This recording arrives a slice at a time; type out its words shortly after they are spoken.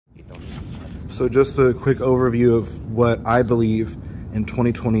So just a quick overview of what I believe in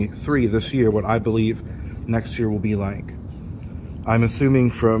 2023, this year, what I believe next year will be like. I'm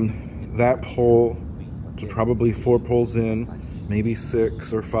assuming from that pole to probably 4 poles in, maybe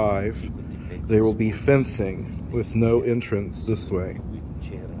 6 or 5, there will be fencing with no entrance this way.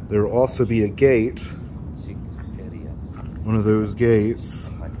 There will also be a gate. One of those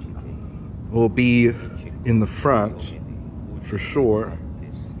gates will be in the front for sure.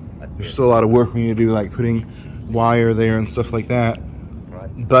 There's still a lot of work we need to do, like putting wire there and stuff like that.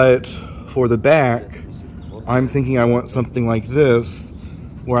 But for the back, I'm thinking I want something like this,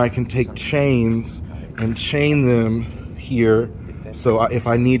 where I can take chains and chain them here. So if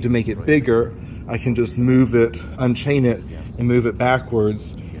I need to make it bigger, I can just move it, unchain it, and move it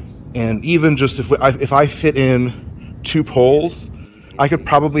backwards. And even just if I fit in 2 poles, I could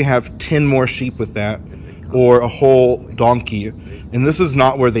probably have 10 more sheep with that, or a whole donkey. And this is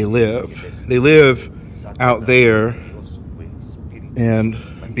not where they live. They live out there and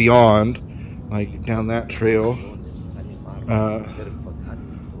beyond, like down that trail.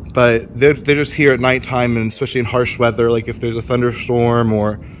 But they're just here at nighttime, and especially in harsh weather, like if there's a thunderstorm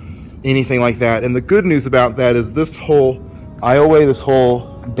or anything like that. And the good news about that is this whole aisleway, this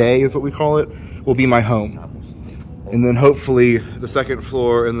whole bay is what we call it, will be my home. And then hopefully the 2nd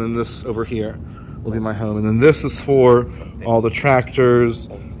floor, and then this over here will be my home. And then this is for all the tractors,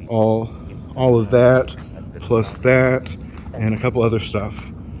 all of that, plus that, and a couple other stuff.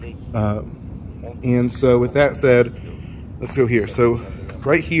 And so with that said, let's go here. So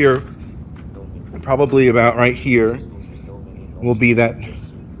right here, probably about right here, will be that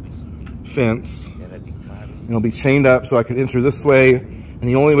fence. And it'll be chained up so I can enter this way. And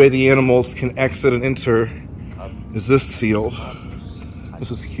the only way the animals can exit and enter is this field.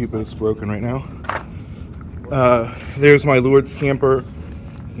 This is cute, but it's broken right now. There's my Lourdes camper,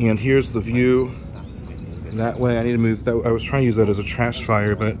 and here's the view. That way, I need to move that. I was trying to use that as a trash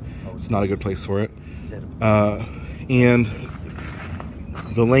fire, but it's not a good place for it. And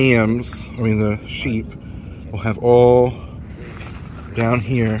the lambs, the sheep, will have all down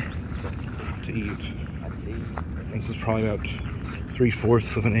here to eat. This is probably about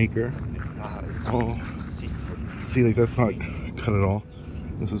 3/4 of an acre. Oh, see, like that's not cut at all.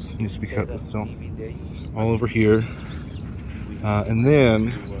 This needs to be cut, but still, all over here. And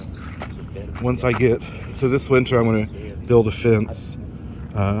then once I get, so this winter I'm going to build a fence,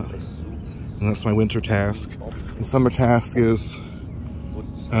 and that's my winter task. The summer task is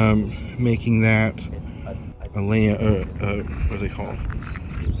making that a land, what are they called?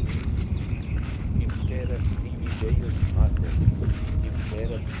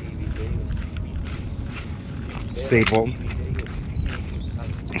 Staple.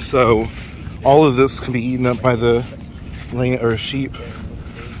 So all of this can be eaten up by the land or sheep.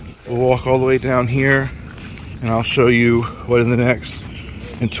 We'll walk all the way down here, and I'll show you what in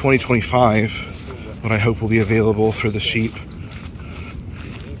 2025, what I hope will be available for the sheep.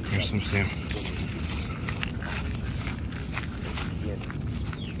 Here's some Sam.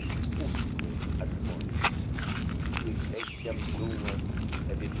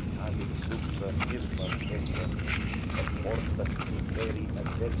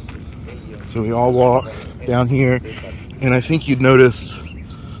 So we all walk down here, and I think you'd notice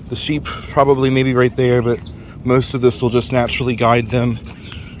the sheep probably maybe right there, but most of this will just naturally guide them.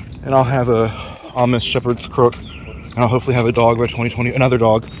 And I'll have a Amish shepherd's crook, and I'll hopefully have a dog by 2020, another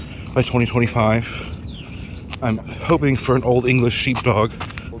dog by 2025. I'm hoping for an old English sheepdog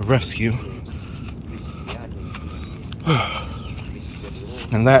rescue.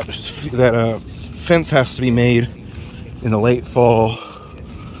 And that fence has to be made in the late fall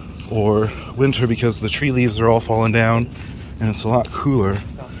or winter, because the tree leaves are all falling down and it's a lot cooler.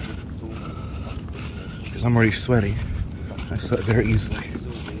 Because I'm already sweaty. I sweat very easily.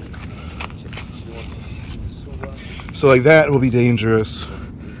 So like that will be dangerous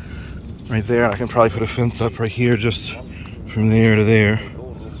right there. I can probably put a fence up right here, just from there to there.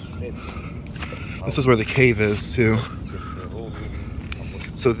 This is where the cave is too.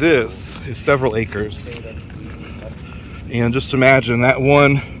 So this is several acres. And just imagine that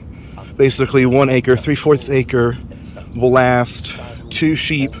basically 1 acre, 3/4 acre will last 2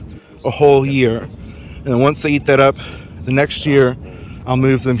 sheep a whole year. And then once they eat that up, the next year I'll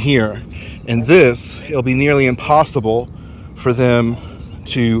move them here. And it'll be nearly impossible for them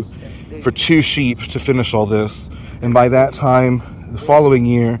for 2 sheep to finish all this. And by that time, the following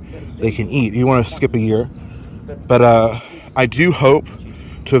year, they can eat. You want to skip a year. But I do hope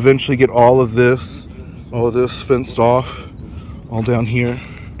to eventually get all of this fenced off, all down here.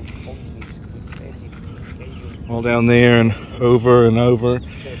 all down there and over,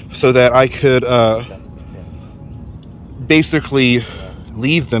 so that I could basically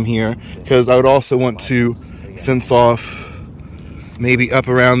leave them here, because I would also want to fence off maybe up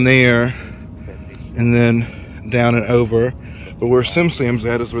around there and then down and over. But where Sam's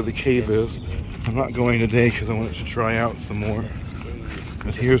at is where the cave is. I'm not going today because I want it to dry out some more.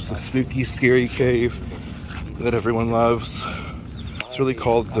 But here's the spooky, scary cave that everyone loves. It's really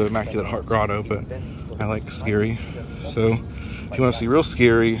called the Immaculate Heart Grotto, but I like scary. So if you want to see real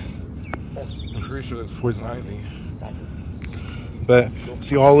scary, I'm pretty sure that's poison ivy. But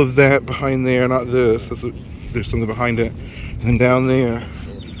see all of that behind there, not this. There's something behind it. And down there,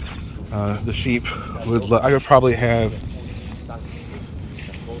 the sheep would. I could probably have.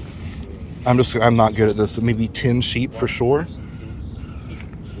 I'm not good at this, but maybe 10 sheep for sure.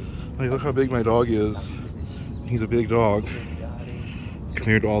 Like, look how big my dog is. He's a big dog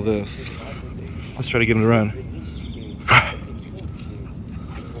compared to all this. Let's try to get him to run.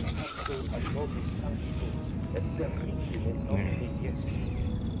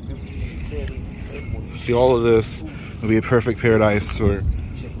 See, all of this would be a perfect paradise for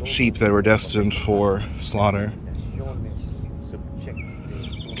sheep that were destined for slaughter.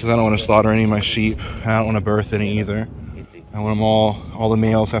 Because I don't want to slaughter any of my sheep. I don't want to birth any either. I want them all the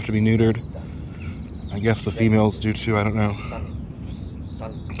males have to be neutered. I guess the females do too, I don't know.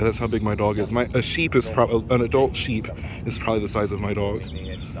 But that's how big my dog is. A sheep is probably, an adult sheep is probably the size of my dog.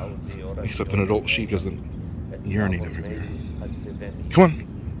 Except an adult sheep doesn't urinate everywhere. Come on.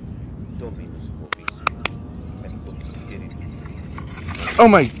 Oh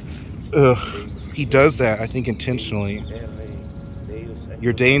my, he does that, I think intentionally.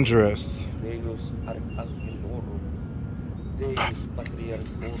 You're dangerous.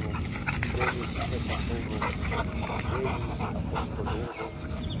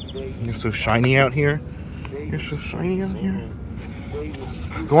 You're so shiny out here. You're so shiny out here.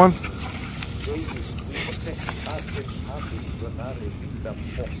 Go on.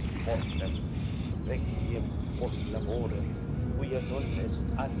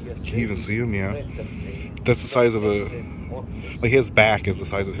 Can you even see him? Yeah. That's the size of a... Like, his back is the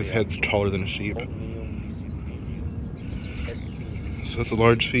size of... His head's taller than a sheep. So that's a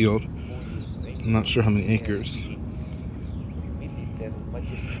large field. I'm not sure how many acres.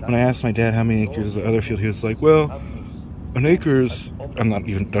 When I asked my dad how many acres is the other field, he was like, well, an acre is... I don't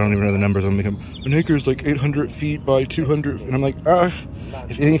even know the numbers. I'm making... An acre is like 800 feet by 200... And I'm like,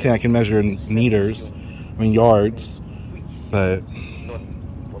 if anything, I can measure in meters. I mean, yards. But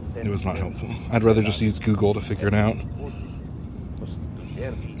it was not helpful. I'd rather just use Google to figure it out.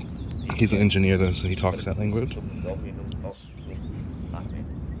 He's an engineer though, so he talks that language.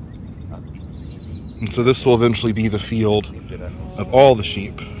 And so this will eventually be the field of all the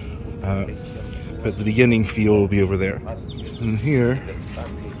sheep. But the beginning field will be over there. And here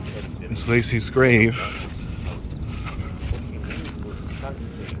is Lacey's grave.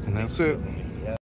 And that's it.